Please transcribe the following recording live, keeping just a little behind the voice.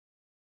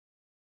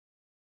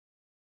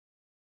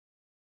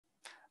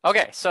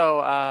Okay,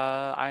 so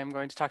I'm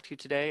going to talk to you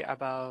today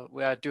about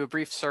do a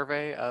brief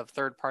survey of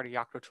third-party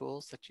Yocto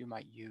tools that you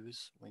might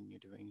use when you're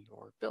doing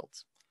your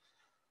builds.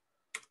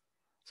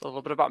 So a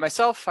little bit about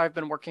myself. I've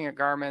been working at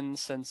Garmin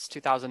since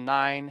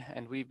 2009,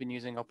 and we've been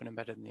using Open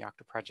Embedded in the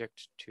Yocto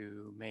project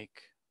to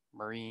make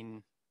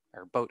marine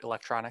or boat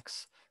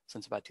electronics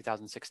since about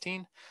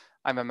 2016.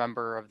 I'm a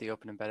member of the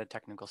Open Embedded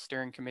Technical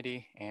Steering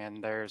Committee,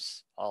 and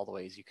there's all the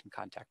ways you can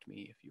contact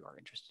me if you are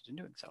interested in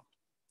doing so.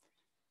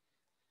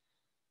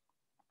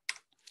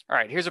 All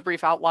right, here's a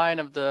brief outline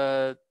of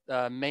the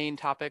main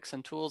topics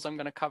and tools I'm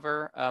going to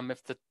cover.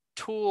 If the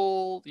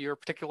tool you're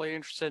particularly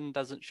interested in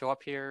doesn't show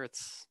up here,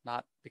 it's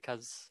not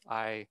because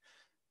I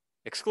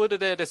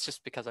excluded it, it's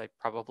just because I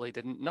probably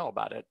didn't know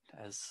about it.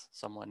 As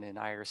someone in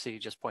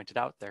IRC just pointed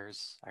out,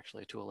 there's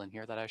actually a tool in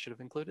here that I should have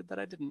included that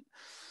I didn't.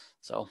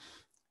 So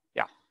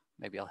yeah,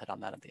 maybe I'll hit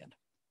on that at the end.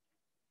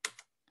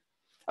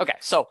 Okay,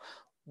 so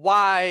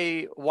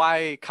why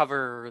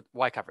cover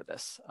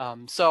this?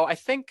 So I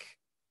think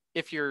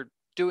if you're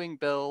doing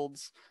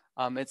builds,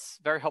 it's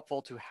very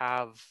helpful to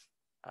have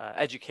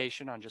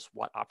education on just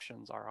what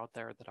options are out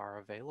there that are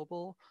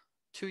available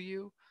to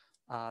you,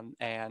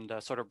 and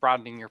sort of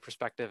broadening your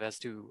perspective as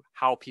to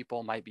how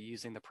people might be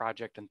using the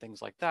project and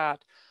things like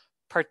that,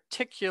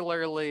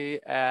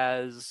 particularly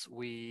as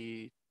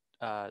we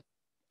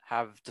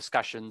have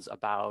discussions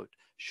about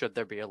should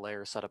there be a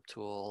layer setup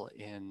tool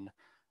in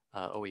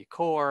OE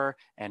core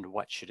and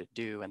what should it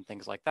do and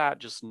things like that.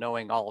 Just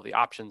knowing all of the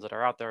options that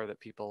are out there that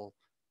people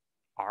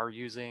are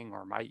using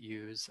or might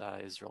use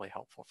is really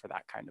helpful for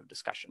that kind of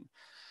discussion.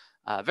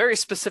 Very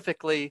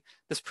specifically,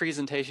 this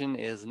presentation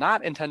is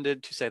not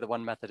intended to say that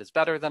one method is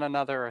better than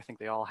another. I think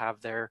they all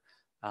have their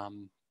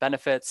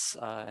benefits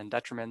and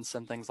detriments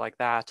and things like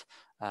that.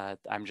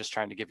 I'm just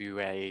trying to give you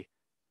a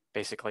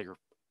basically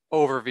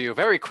overview,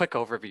 very quick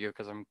overview,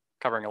 because I'm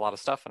covering a lot of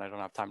stuff and I don't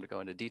have time to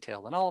go into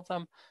detail in all of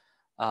them.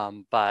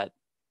 But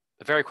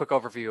a very quick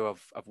overview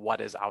of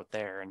what is out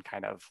there and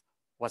kind of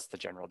what's the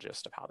general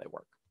gist of how they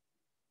work.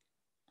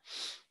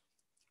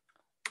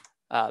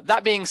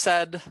 That being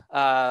said,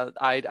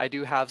 I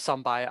do have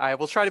some bias. I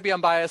will try to be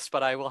unbiased,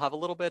 but I will have a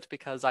little bit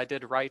because I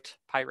did write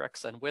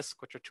pyrex and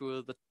whisk, which are two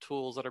of the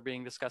tools that are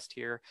being discussed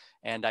here,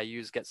 and I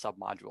use get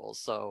submodules.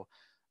 So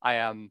I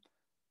am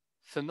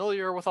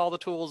familiar with all the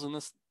tools in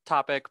this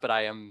topic, but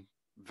I am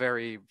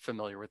very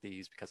familiar with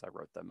these because I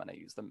wrote them and I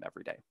use them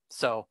every day.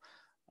 So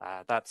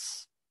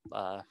that's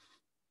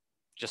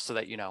just so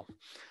that you know.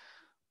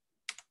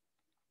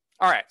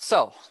 All right,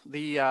 so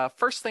the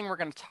first thing we're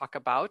going to talk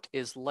about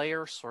is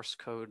layer source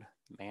code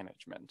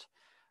management.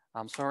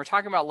 So when we're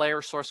talking about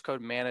layer source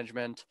code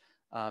management,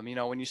 you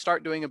know, when you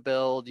start doing a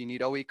build, you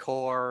need OE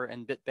core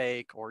and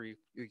bitbake, or you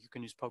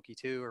can use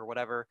Pokey2 or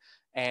whatever,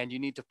 and you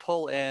need to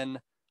pull in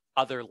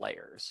other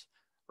layers,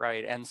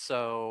 right? And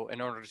so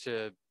in order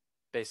to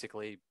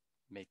basically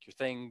make your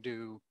thing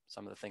do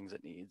some of the things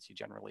it needs, you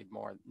generally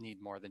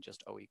need more than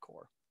just OE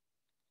core.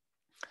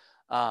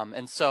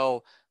 And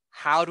so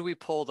how do we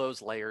pull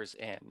those layers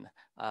in?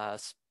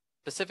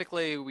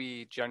 Specifically,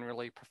 we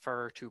generally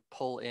prefer to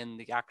pull in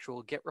the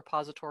actual Git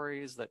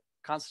repositories that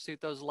constitute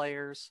those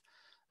layers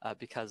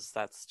because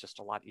that's just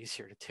a lot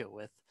easier to deal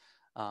with.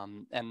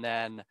 And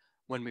then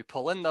when we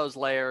pull in those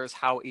layers,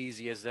 how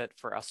easy is it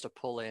for us to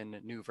pull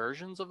in new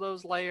versions of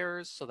those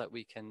layers so that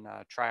we can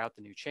try out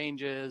the new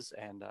changes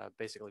and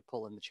basically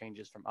pull in the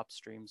changes from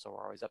upstream so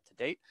we're always up to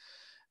date.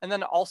 And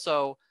then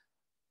also,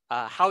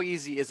 how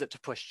easy is it to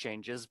push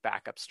changes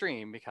back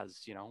upstream?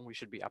 Because, you know, we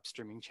should be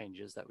upstreaming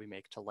changes that we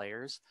make to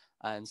layers.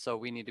 And so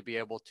we need to be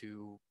able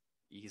to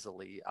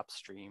easily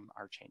upstream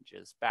our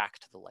changes back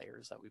to the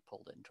layers that we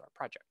pulled into our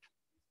project.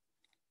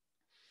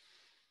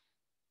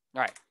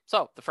 All right,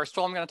 so the first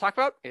tool I'm going to talk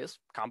about is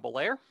combo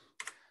layer.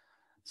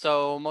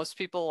 So most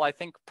people, I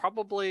think,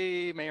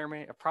 probably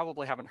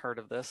probably haven't heard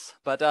of this,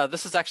 but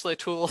this is actually a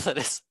tool that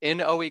is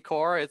in OE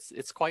core.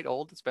 It's quite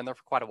old. It's been there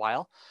for quite a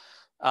while.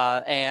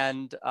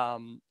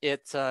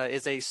 It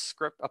is a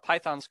script, a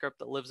Python script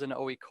that lives in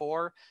OE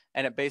core,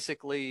 and it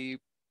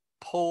basically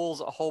pulls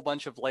a whole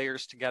bunch of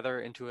layers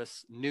together into a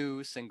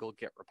new single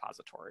Git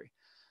repository.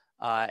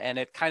 And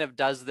it kind of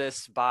does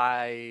this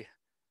by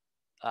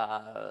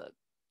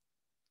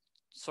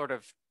sort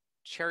of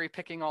cherry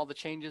picking all the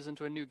changes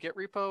into a new Git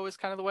repo is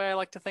kind of the way I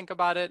like to think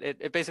about it.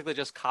 It basically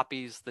just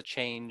copies the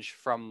change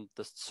from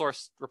the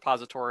source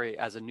repository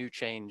as a new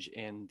change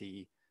in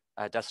the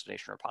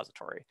destination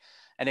repository.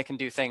 And it can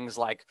do things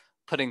like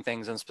putting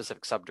things in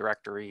specific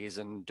subdirectories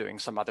and doing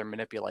some other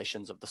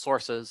manipulations of the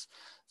sources.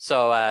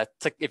 So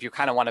if you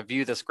kind of want to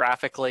view this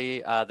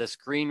graphically, this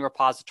green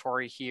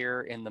repository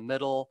here in the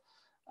middle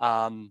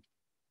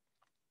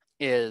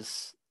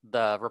is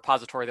the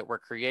repository that we're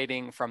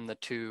creating from the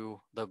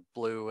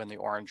blue and the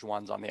orange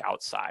ones on the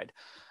outside.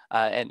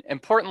 And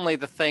importantly,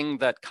 the thing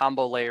that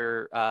combo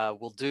layer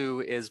will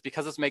do is,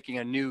 because it's making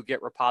a new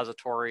Git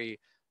repository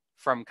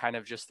from kind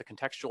of just the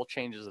contextual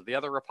changes of the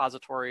other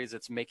repositories,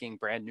 it's making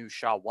brand new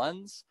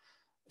SHA-1s.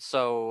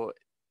 So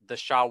the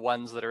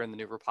SHA-1s that are in the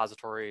new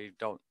repository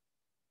don't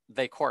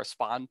they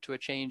correspond to a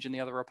change in the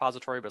other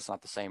repository, but it's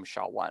not the same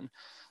SHA-1.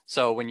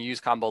 So when you use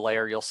combo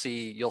layer, you'll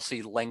see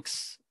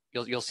links.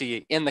 You'll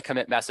see in the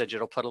commit message,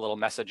 it'll put a little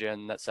message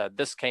in that said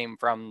this came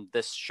from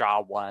this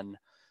SHA-1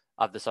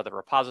 of this other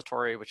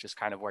repository, which is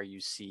kind of where you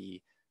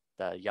see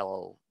the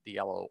yellow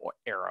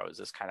arrows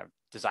is kind of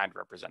designed to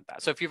represent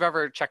that. So if you've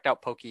ever checked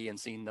out Pokey and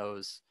seen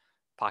those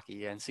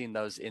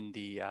in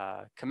the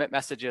commit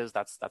messages,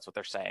 that's what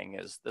they're saying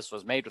is this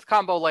was made with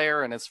combo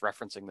layer and it's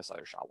referencing this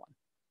other SHA-1.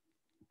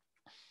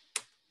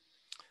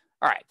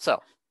 All right,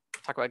 so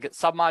talk about Git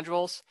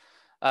submodules.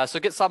 So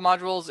Git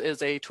submodules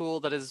is a tool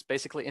that is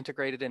basically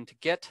integrated into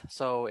Git.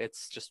 So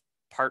it's just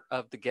part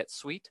of the Git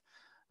suite.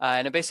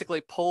 And it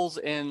basically pulls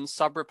in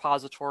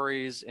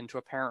sub-repositories into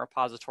a parent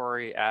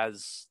repository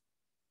as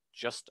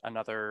just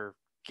another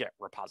Git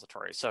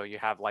repository. So you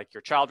have like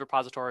your child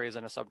repository is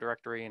in a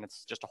subdirectory and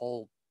it's just a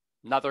whole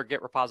another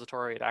Git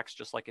repository. It acts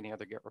just like any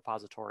other Git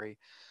repository.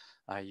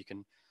 You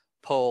can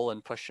pull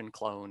and push and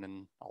clone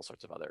and all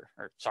sorts of other,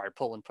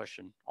 pull and push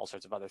and all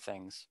sorts of other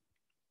things.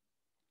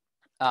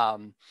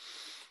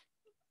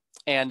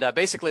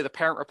 Basically the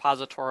parent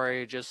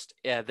repository just,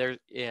 in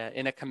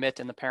a commit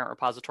in the parent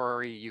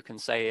repository, you can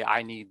say,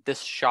 I need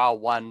this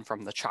SHA-1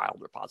 from the child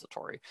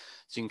repository.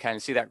 So you can kind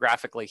of see that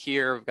graphically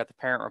here. We've got the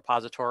parent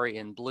repository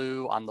in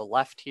blue on the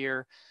left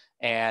here,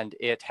 and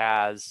it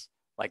has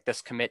like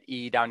this commit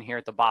E down here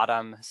at the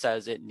bottom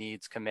says it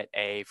needs commit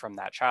A from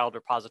that child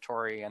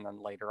repository. And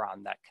then later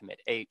on that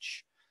commit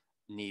H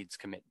needs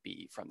commit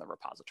B from the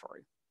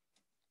repository.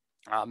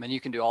 And you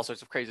can do all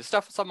sorts of crazy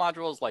stuff with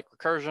submodules like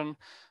recursion,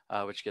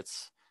 which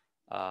gets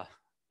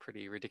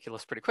pretty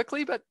ridiculous pretty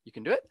quickly, but you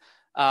can do it.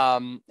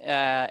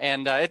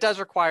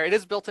 It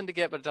is built into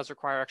Git, but it does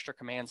require extra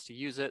commands to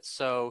use it.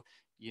 So,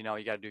 you know,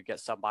 you got to do Git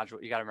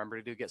submodule. You got to remember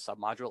to do Git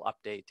submodule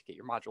update to get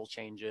your module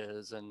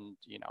changes. And,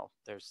 you know,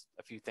 there's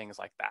a few things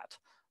like that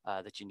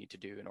that you need to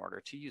do in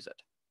order to use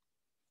it.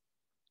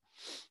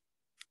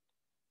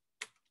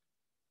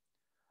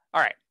 All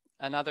right,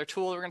 another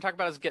tool we're going to talk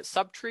about is Git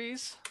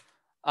subtrees.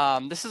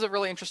 This is a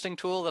really interesting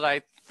tool that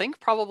I think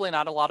probably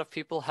not a lot of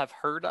people have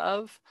heard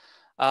of,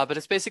 but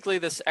it's basically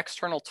this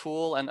external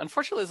tool. And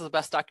unfortunately, this is the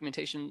best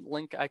documentation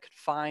link I could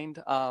find,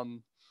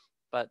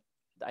 but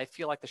I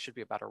feel like there should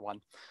be a better one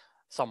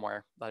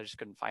somewhere, but I just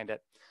couldn't find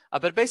it.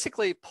 But it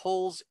basically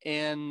pulls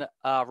in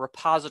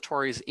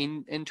repositories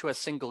into a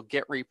single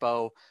Git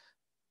repo,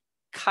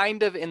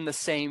 kind of in the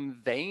same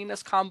vein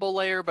as combo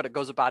layer, but it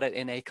goes about it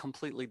in a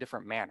completely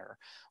different manner,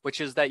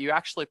 which is that you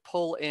actually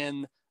pull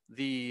in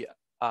the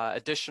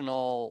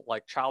additional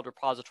like child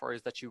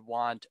repositories that you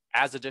want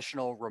as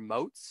additional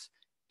remotes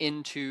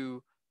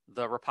into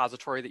the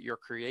repository that you're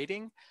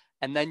creating.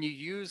 And then you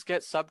use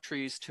Git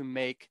subtrees to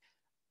make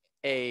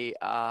a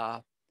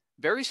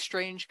very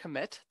strange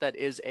commit that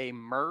is a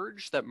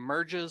merge that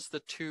merges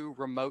the two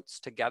remotes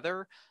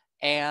together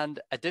and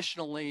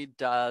additionally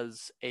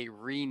does a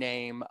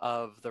rename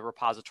of the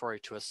repository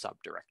to a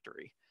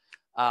subdirectory.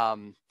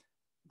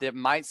 That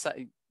might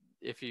say,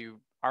 if you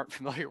aren't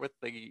familiar with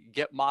the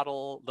Git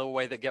model, the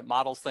way that Git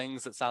models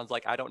things, it sounds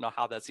like I don't know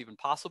how that's even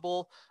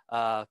possible,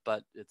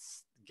 but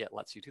Git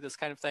lets you do this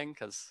kind of thing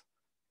because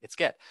it's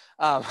Git.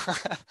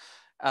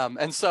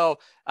 And so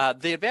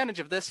the advantage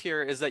of this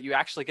here is that you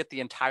actually get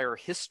the entire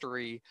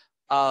history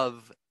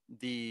of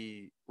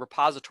the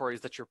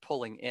repositories that you're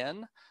pulling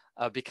in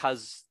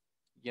because,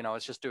 you know,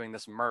 it's just doing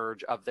this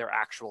merge of their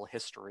actual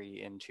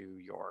history into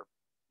your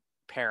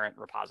parent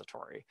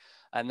repository.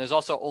 And there's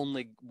also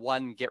only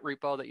one Git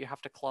repo that you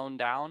have to clone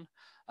down.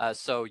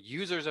 So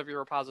users of your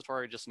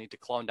repository just need to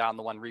clone down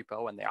the one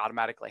repo and they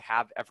automatically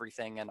have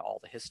everything and all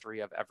the history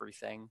of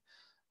everything.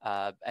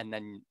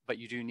 But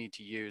you do need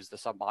to use the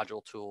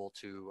submodule tool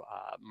to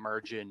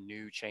merge in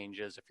new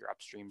changes if your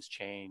upstreams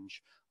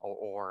change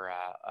or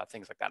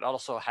things like that. It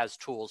also has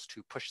tools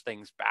to push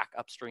things back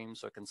upstream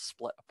so it can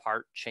split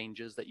apart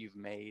changes that you've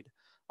made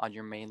on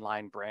your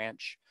mainline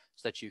branch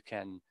so that you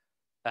can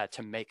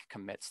to make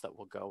commits that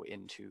will go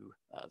into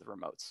the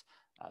remotes.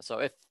 So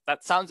if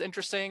that sounds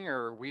interesting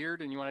or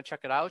weird and you want to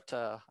check it out,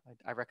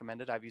 I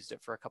recommend it. I've used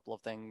it for a couple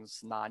of things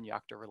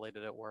non-Yocto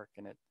related at work,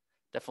 and it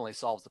definitely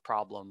solves the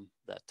problem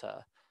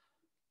that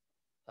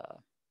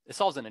it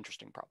solves an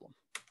interesting problem.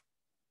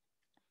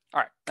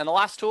 All right, and the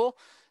last tool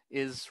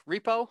is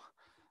repo.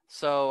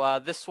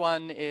 So this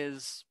one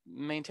is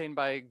maintained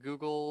by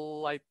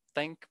Google, I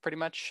think, pretty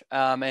much,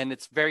 and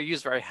it's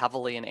used very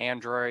heavily in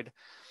Android.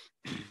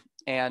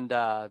 And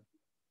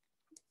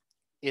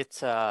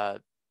it's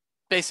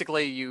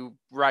basically you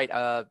write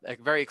a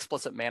very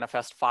explicit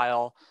manifest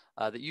file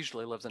that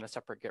usually lives in a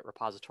separate Git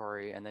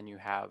repository, and then you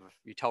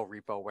tell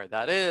repo where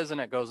that is,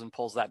 and it goes and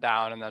pulls that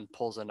down, and then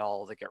pulls in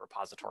all the Git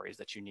repositories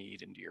that you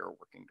need into your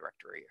working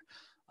directory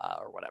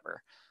or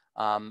whatever.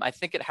 I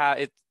think it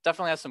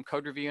definitely has some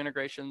code review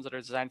integrations that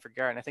are designed for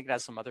Git, and I think it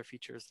has some other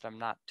features that I'm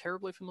not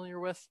terribly familiar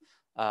with,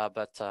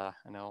 but I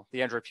know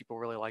the Android people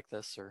really like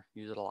this or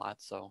use it a lot,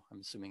 so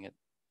I'm assuming it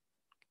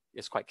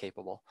is quite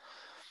capable.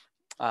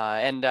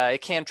 And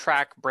it can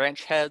track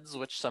branch heads,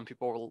 which some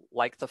people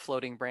like the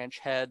floating branch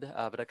head,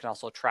 but it can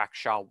also track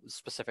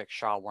specific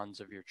SHA-1s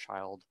of your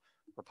child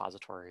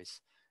repositories,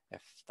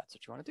 if that's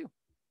what you want to do.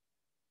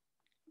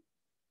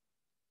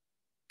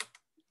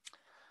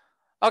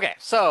 Okay,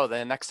 so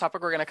the next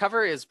topic we're going to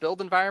cover is build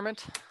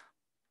environment.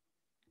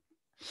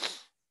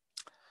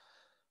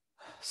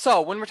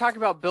 So when we're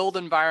talking about build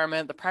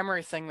environment, the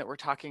primary thing that we're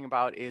talking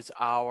about is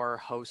our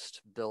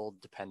host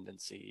build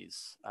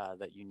dependencies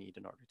that you need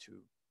in order to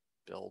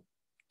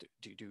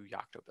do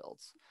Yocto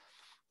builds.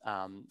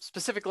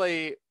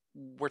 Specifically,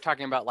 we're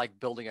talking about like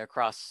building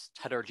across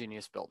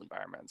heterogeneous build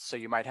environments. So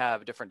you might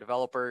have different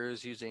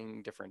developers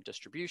using different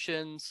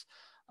distributions.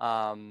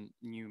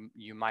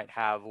 You might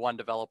have one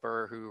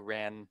developer who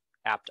ran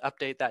apt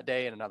update that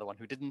day and another one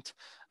who didn't,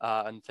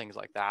 and things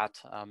like that.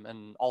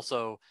 And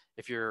also,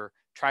 if you're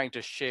trying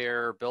to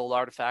share build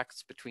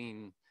artifacts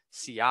between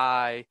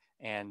CI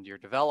and your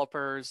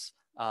developers,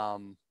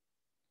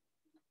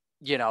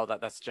 you know,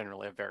 that's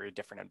generally a very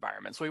different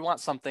environment. So we want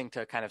something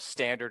to kind of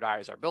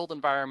standardize our build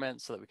environment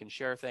so that we can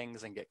share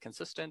things and get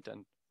consistent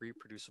and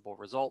reproducible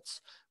results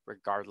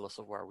regardless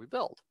of where we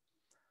build.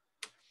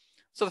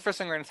 So the first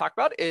thing we're going to talk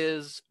about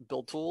is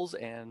build tools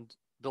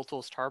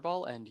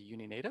tarball and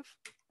Uninative.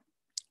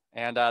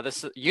 And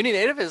this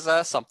Uninative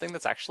is something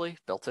that's actually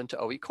built into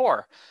OE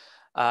core.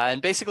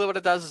 And basically what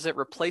it does is it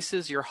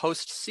replaces your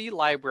host C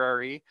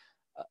library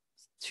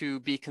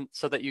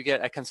so that you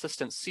get a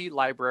consistent C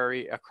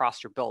library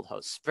across your build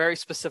hosts, very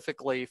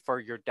specifically for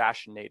your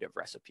Dash native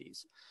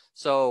recipes.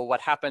 So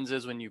what happens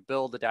is when you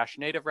build the Dash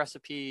native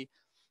recipe,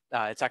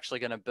 it's actually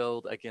going to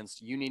build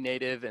against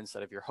Uninative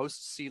instead of your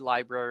host C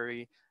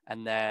library.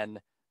 And then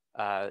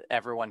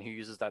everyone who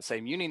uses that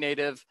same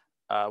Uninative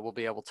will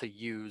be able to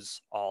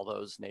use all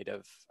those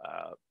native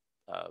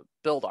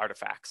build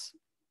artifacts.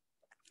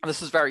 And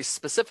this is very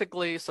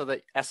specifically so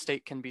that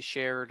state can be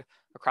shared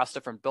across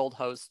different build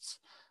hosts.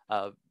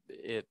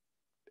 It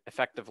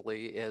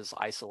effectively is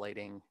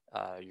isolating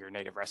your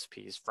native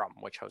recipes from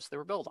which host they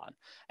were built on.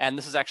 And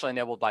this is actually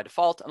enabled by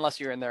default, unless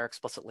you're in there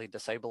explicitly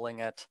disabling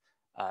it.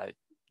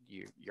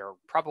 You're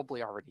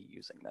probably already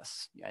using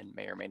this and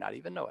may or may not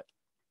even know it.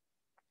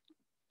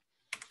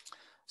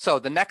 So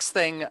the next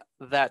thing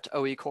that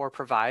OE core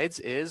provides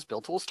is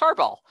build tools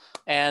tarball.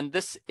 And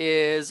this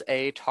is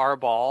a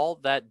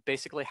tarball that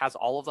basically has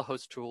all of the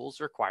host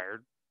tools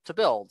required to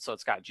build. So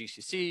it's got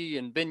GCC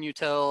and bin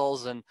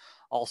utils and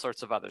all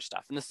sorts of other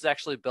stuff. And this is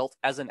actually built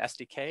as an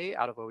SDK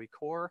out of OE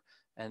core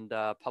and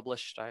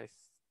published, I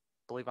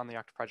believe, on the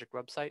Yocto project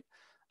website.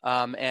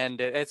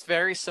 And it's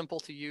very simple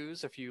to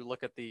use. If you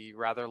look at the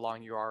rather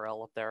long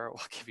URL up there, it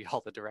will give you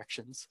all the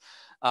directions.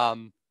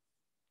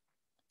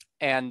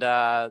 And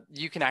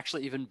you can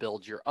actually even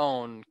build your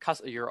own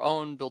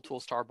build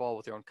tools tarball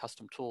with your own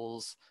custom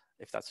tools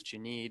if that's what you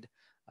need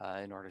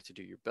in order to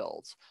do your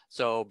builds.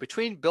 So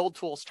between build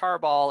tools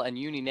tarball and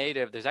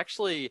Uninative, there's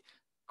actually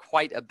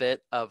quite a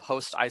bit of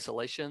host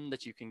isolation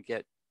that you can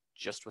get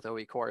just with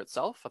OE core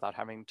itself without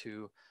having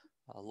to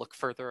look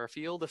further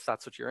afield if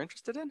that's what you're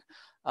interested in.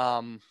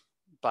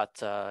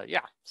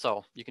 Yeah,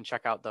 so you can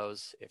check out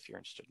those if you're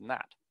interested in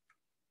that.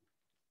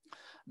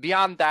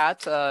 Beyond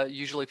that,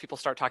 usually people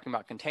start talking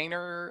about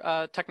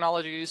container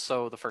technologies.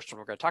 So the first one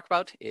we're going to talk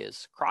about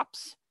is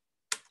crops.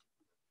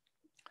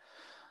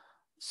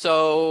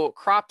 So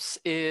crops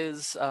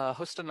is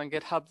hosted on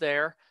GitHub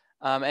there.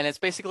 And it's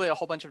basically a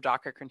whole bunch of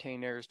Docker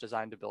containers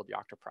designed to build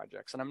Yocto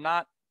projects. And I'm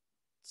not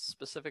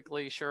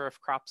specifically sure if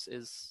crops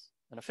is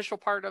an official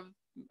part of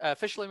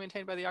officially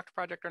maintained by the Yocto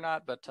project or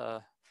not, but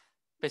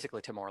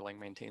basically Tim Orling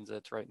maintains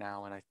it right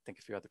now. And I think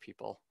a few other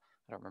people.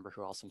 I don't remember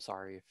who else. I'm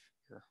sorry if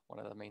you're one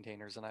of the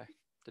maintainers and I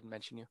didn't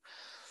mention you.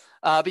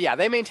 But yeah,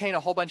 they maintain a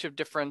whole bunch of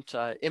different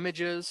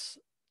images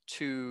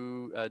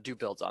to do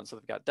builds on. So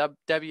they've got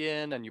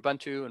Debian and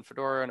Ubuntu and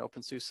Fedora and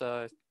OpenSUSE,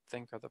 I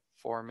think are the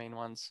four main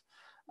ones.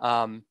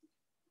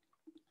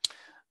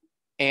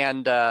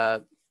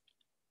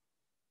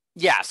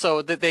 Yeah,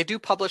 so they do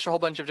publish a whole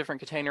bunch of different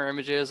container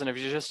images, and if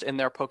you're just in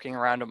there poking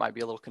around, it might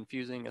be a little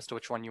confusing as to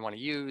which one you want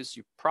to use.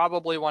 You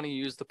probably want to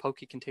use the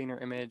Pokey container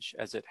image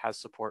as it has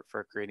support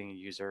for creating a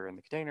user in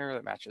the container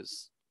that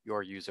matches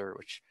your user,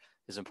 which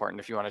is important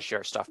if you want to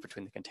share stuff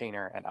between the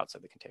container and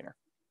outside the container.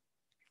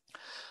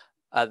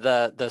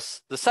 The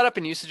setup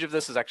and usage of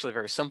this is actually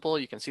very simple.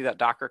 You can see that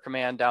Docker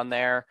command down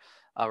there.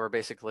 We're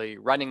basically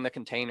running the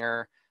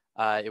container.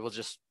 It will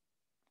just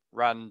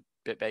run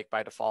bitbake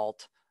by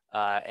default.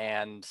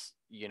 And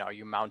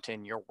you mount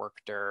in your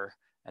workdir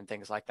and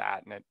things like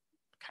that, and it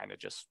kind of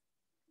just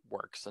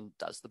works and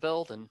does the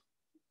build, and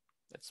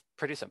it's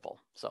pretty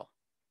simple. So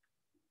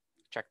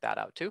check that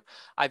out too.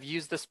 I've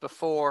used this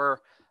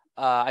before.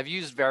 I've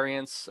used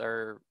variants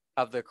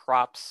of the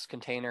crops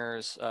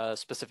containers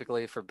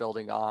specifically for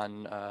building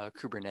on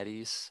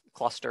Kubernetes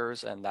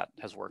clusters, and that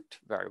has worked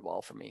very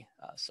well for me.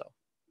 So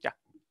yeah.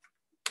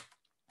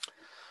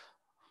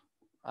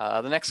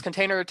 The next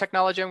container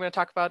technology I'm going to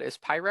talk about is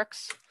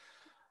pyrex.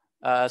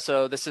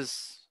 So this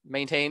is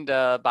maintained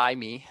by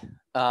me.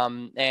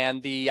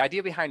 And the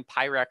idea behind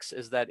pyrex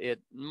is that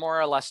it more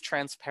or less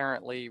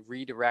transparently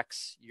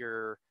redirects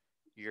your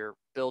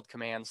build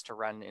commands to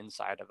run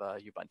inside of a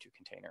Ubuntu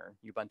container.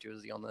 Ubuntu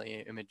is the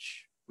only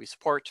image we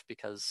support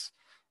because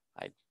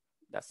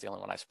that's the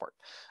only one I support.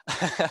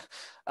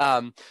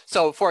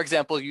 So for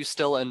example, you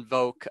still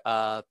invoke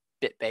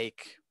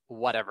bitbake,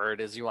 whatever it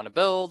is you want to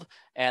build,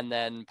 and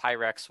then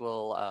pyrex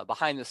will,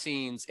 behind the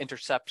scenes,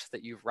 intercept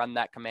that you've run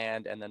that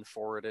command and then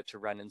forward it to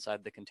run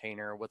inside the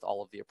container with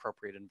all of the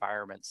appropriate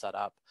environment set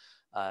up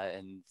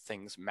and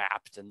things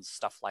mapped and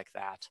stuff like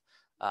that.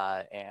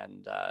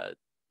 And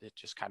it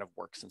just kind of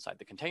works inside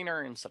the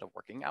container instead of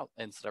running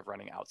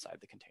outside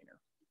the container.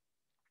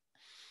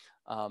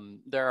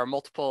 There are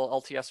multiple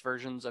LTS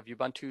versions of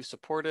Ubuntu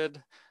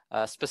supported,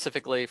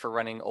 specifically for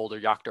running older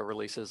Yocto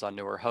releases on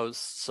newer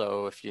hosts.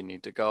 So if you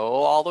need to go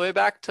all the way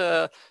back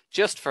to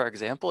just, for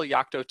example,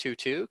 Yocto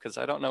 2.2, because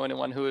I don't know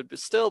anyone who would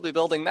still be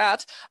building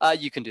that,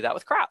 you can do that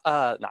with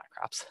not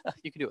Craps.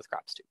 You can do it with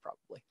Craps too,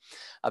 probably,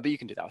 but you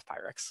can do that with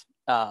pyrex.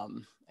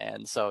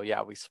 And so,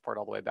 yeah, we support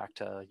all the way back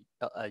to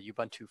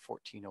Ubuntu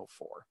 14.04.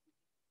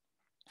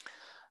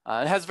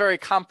 It has very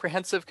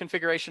comprehensive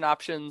configuration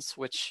options,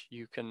 which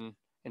you can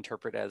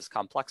interpret as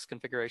complex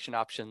configuration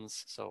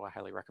options. So I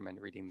highly recommend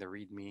reading the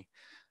README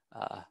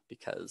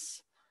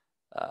because,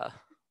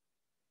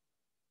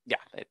 yeah,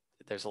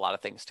 there's a lot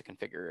of things to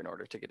configure in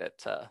order to get it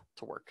to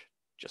work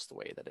just the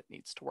way that it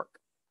needs to work.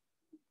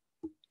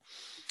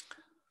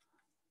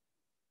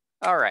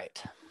 All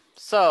right,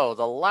 so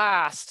the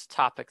last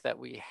topic that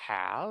we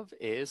have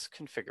is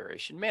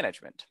configuration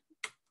management.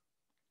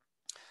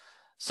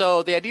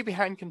 So the idea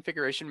behind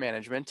configuration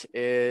management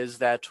is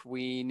that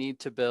we need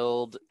to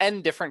build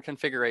n different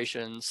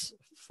configurations,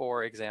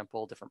 for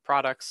example, different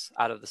products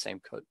out of the same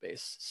code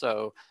base.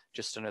 So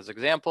just as an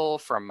example,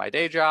 from my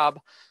day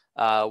job,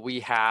 we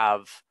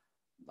have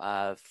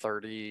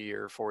 30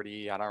 or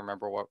 40, I don't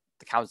remember what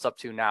the count's up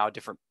to now,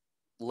 different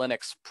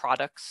Linux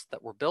products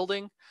that we're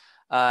building,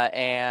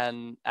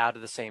 and out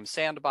of the same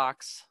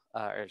sandbox,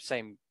 or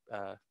same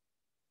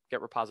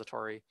Git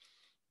repository.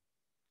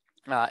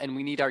 And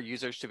we need our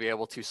users to be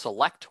able to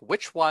select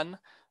which one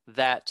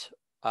that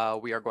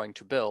we are going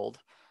to build,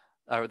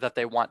 or that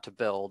they want to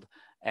build.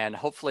 And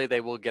hopefully they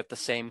will get the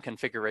same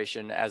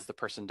configuration as the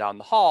person down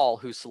the hall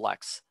who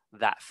selects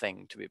that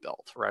thing to be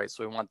built, right?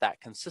 So we want that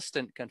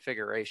consistent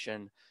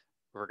configuration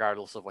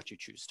regardless of what you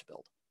choose to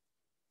build.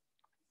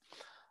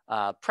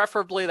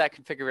 Preferably that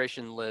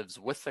configuration lives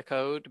with the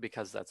code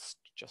because that's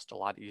just a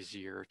lot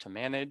easier to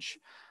manage.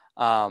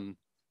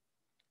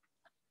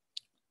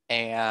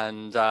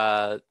 And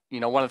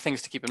one of the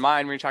things to keep in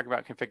mind when you're talking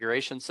about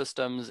configuration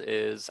systems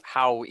is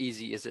how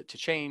easy is it to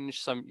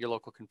change your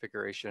local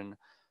configuration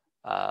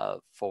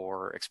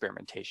for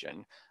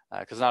experimentation.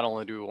 Because not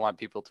only do we want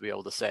people to be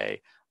able to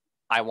say,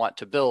 I want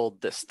to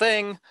build this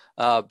thing,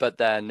 but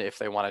then if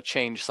they want to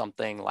change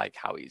something, like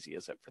how easy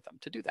is it for them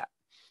to do that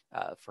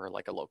for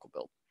like a local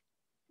build.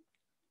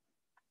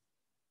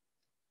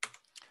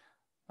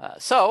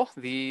 So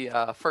the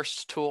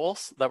first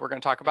tools that we're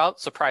going to talk about,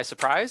 surprise,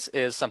 surprise,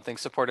 is something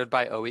supported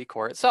by OE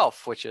core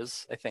itself, which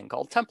is a thing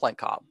called template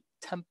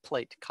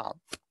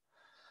conf.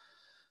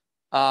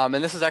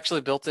 And this is actually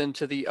built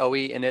into the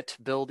OE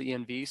init build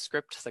env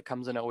script that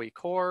comes in OE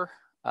core.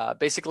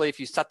 Basically, if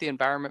you set the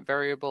environment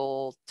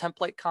variable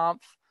template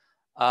conf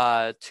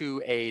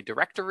to a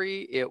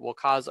directory, it will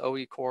cause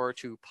OE core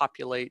to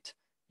populate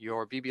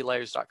your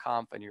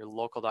bblayers.conf and your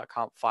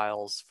local.conf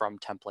files from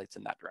templates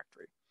in that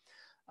directory.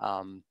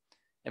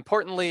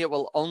 Importantly, it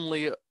will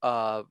only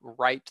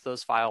write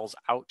those files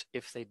out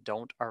if they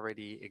don't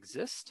already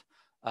exist.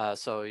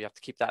 So you have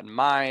to keep that in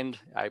mind.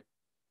 I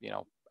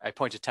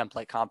pointed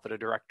template conf at a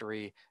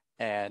directory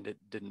and it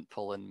didn't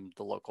pull in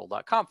the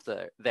local.conf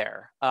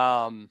there.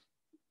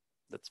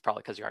 That's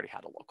probably because you already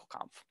had a local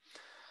conf.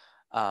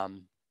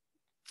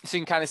 So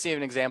you can kind of see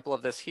an example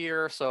of this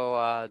here.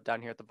 So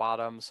down here at the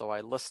bottom, so I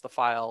list the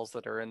files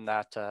that are in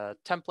that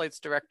templates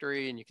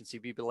directory, and you can see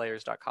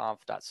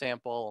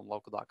bblayers.conf.sample and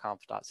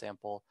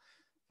local.conf.sample.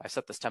 I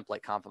set this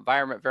template conf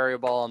environment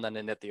variable, and then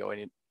init the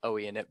OE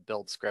init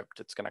build script.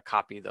 It's going to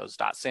copy those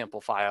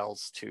 .sample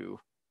files to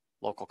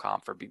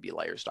localconf or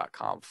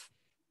bblayers.conf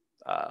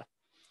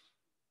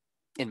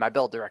in my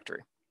build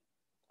directory.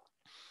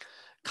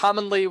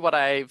 Commonly, what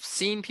I've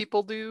seen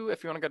people do,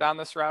 if you want to go down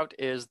this route,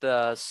 is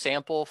the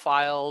sample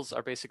files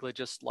are basically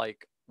just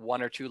like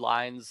 1 or 2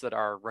 lines that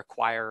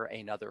require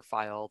another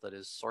file that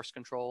is source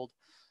controlled,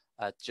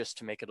 just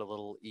to make it a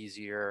little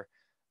easier.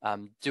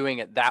 Doing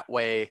it that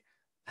way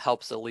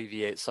helps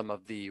alleviate some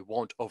of the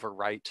won't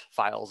overwrite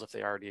files if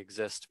they already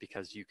exist,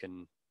 because you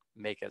can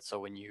make it so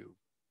when you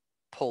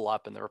pull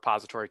up in the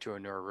repository to a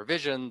newer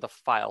revision, the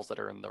files that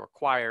are in the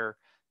require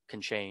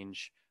can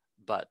change,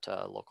 but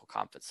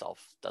localconf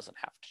itself doesn't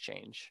have to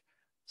change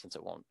since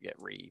it won't get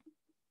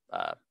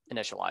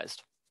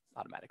initialized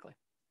automatically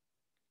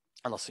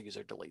unless the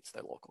user deletes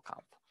their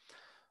localconf.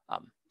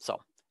 So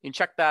you can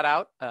check that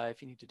out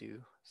if you need to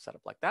do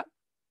setup like that.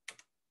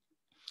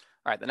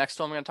 All right, the next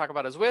one I'm going to talk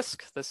about is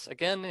Whisk. This,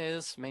 again,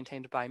 is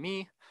maintained by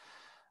me.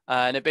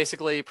 And it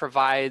basically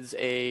provides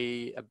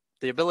the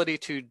ability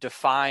to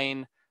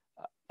define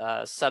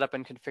setup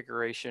and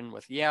configuration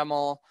with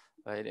YAML.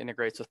 It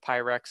integrates with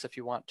pyrex if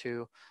you want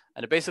to.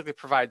 And it basically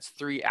provides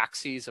 3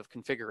 axes of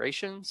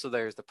configuration. So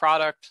there's the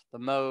product, the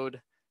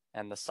mode,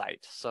 and the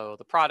site. So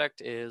the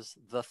product is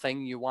the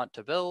thing you want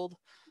to build.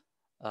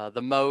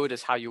 The mode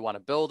is how you want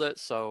to build it.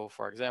 So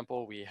for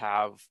example, we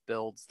have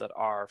builds that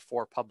are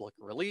for public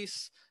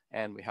release,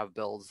 and we have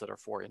builds that are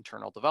for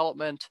internal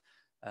development,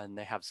 and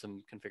they have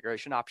some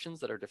configuration options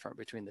that are different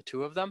between the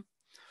 2 of them.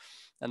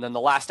 And then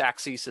the last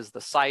axis is the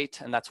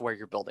site, and that's where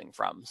you're building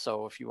from.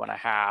 So if you want to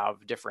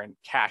have different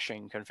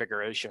caching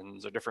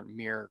configurations or different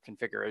mirror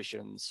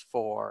configurations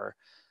for,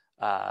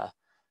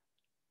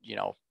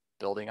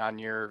 building on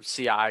your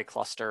CI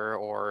cluster,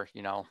 or,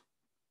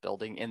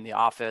 building in the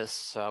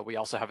office. We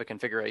also have a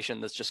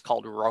configuration that's just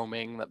called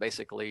roaming that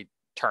basically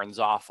turns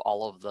off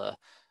all of the,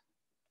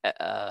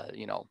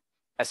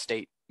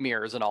 estate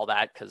mirrors and all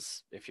that,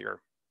 because if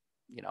you're,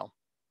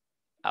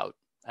 out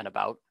and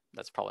about,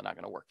 that's probably not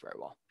going to work very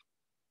well.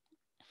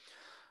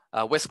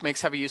 Whisk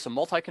makes heavy use of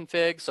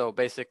multi-config. So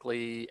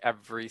basically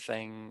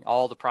everything,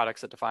 all the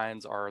products it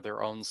defines are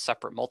their own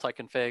separate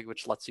multi-config,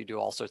 which lets you do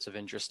all sorts of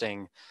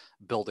interesting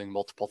building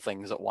multiple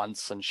things at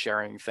once and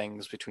sharing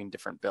things between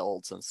different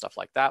builds and stuff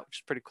like that, which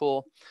is pretty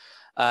cool.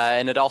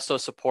 And it also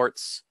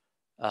supports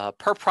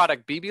per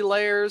product BB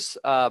layers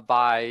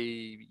by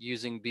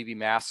using BB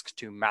mask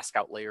to mask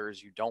out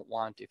layers you don't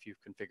want if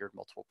you've configured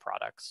multiple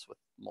products with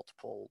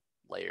multiple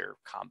layer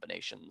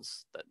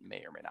combinations that may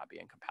or may not be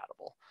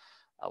incompatible,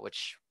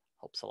 which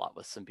helps a lot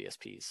with some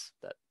BSPs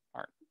that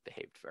aren't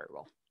behaved very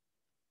well.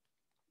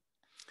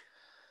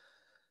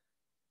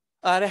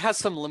 And it has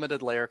some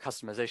limited layer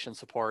customization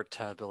support,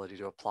 ability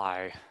to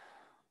apply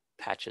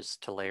patches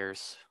to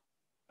layers.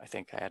 I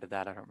think I added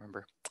that, I don't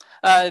remember.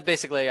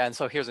 Basically, and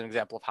so here's an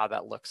example of how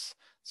that looks.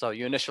 So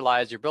you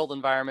initialize your build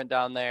environment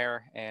down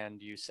there,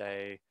 and you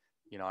say,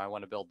 I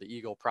want to build the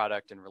Eagle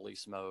product in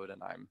release mode,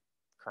 and I'm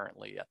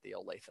currently at the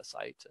Olathe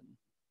site, and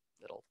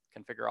it'll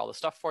configure all the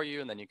stuff for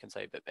you, and then you can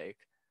say bitbake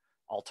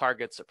all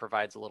targets. It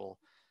provides a little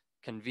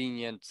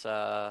convenient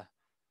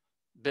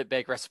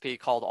bitbake recipe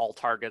called all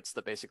targets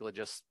that basically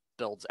just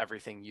builds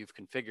everything you've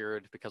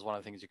configured, because one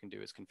of the things you can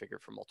do is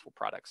configure for multiple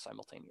products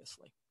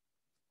simultaneously.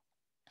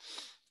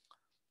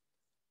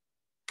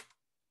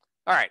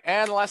 All right,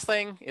 and the last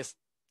thing is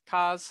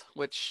cause,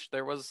 which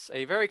there was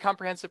a very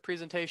comprehensive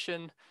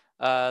presentation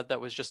that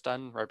was just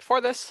done right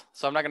before this,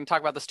 so I'm not going to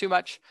talk about this too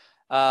much.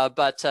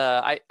 But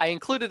I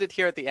included it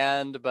here at the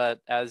end, but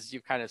as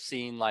you've kind of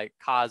seen, like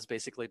cause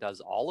basically does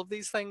all of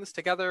these things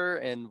together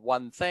in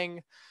one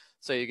thing.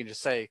 So you can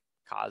just say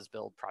cause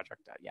build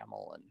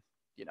project.yaml, and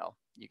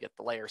you get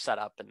the layer set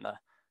up, and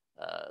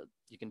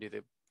you can do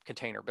the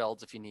container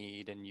builds if you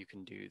need, and you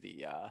can do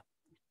the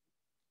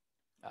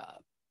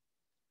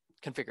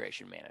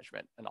configuration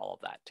management and all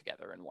of that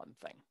together in one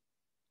thing.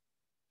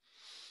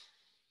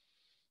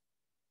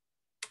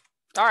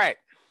 All right,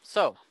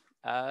 so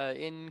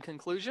in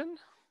conclusion,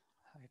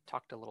 I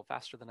talked a little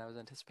faster than I was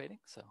anticipating,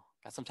 so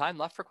got some time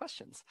left for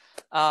questions.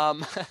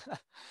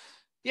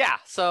 Yeah,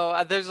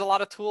 so there's a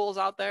lot of tools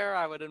out there.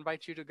 I would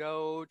invite you to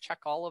go check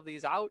all of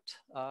these out.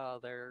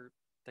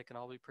 They can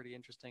all be pretty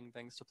interesting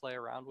things to play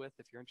around with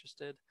if you're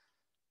interested.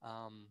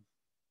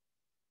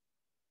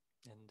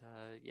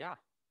 Yeah,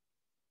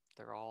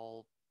 they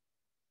all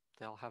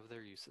have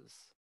their uses.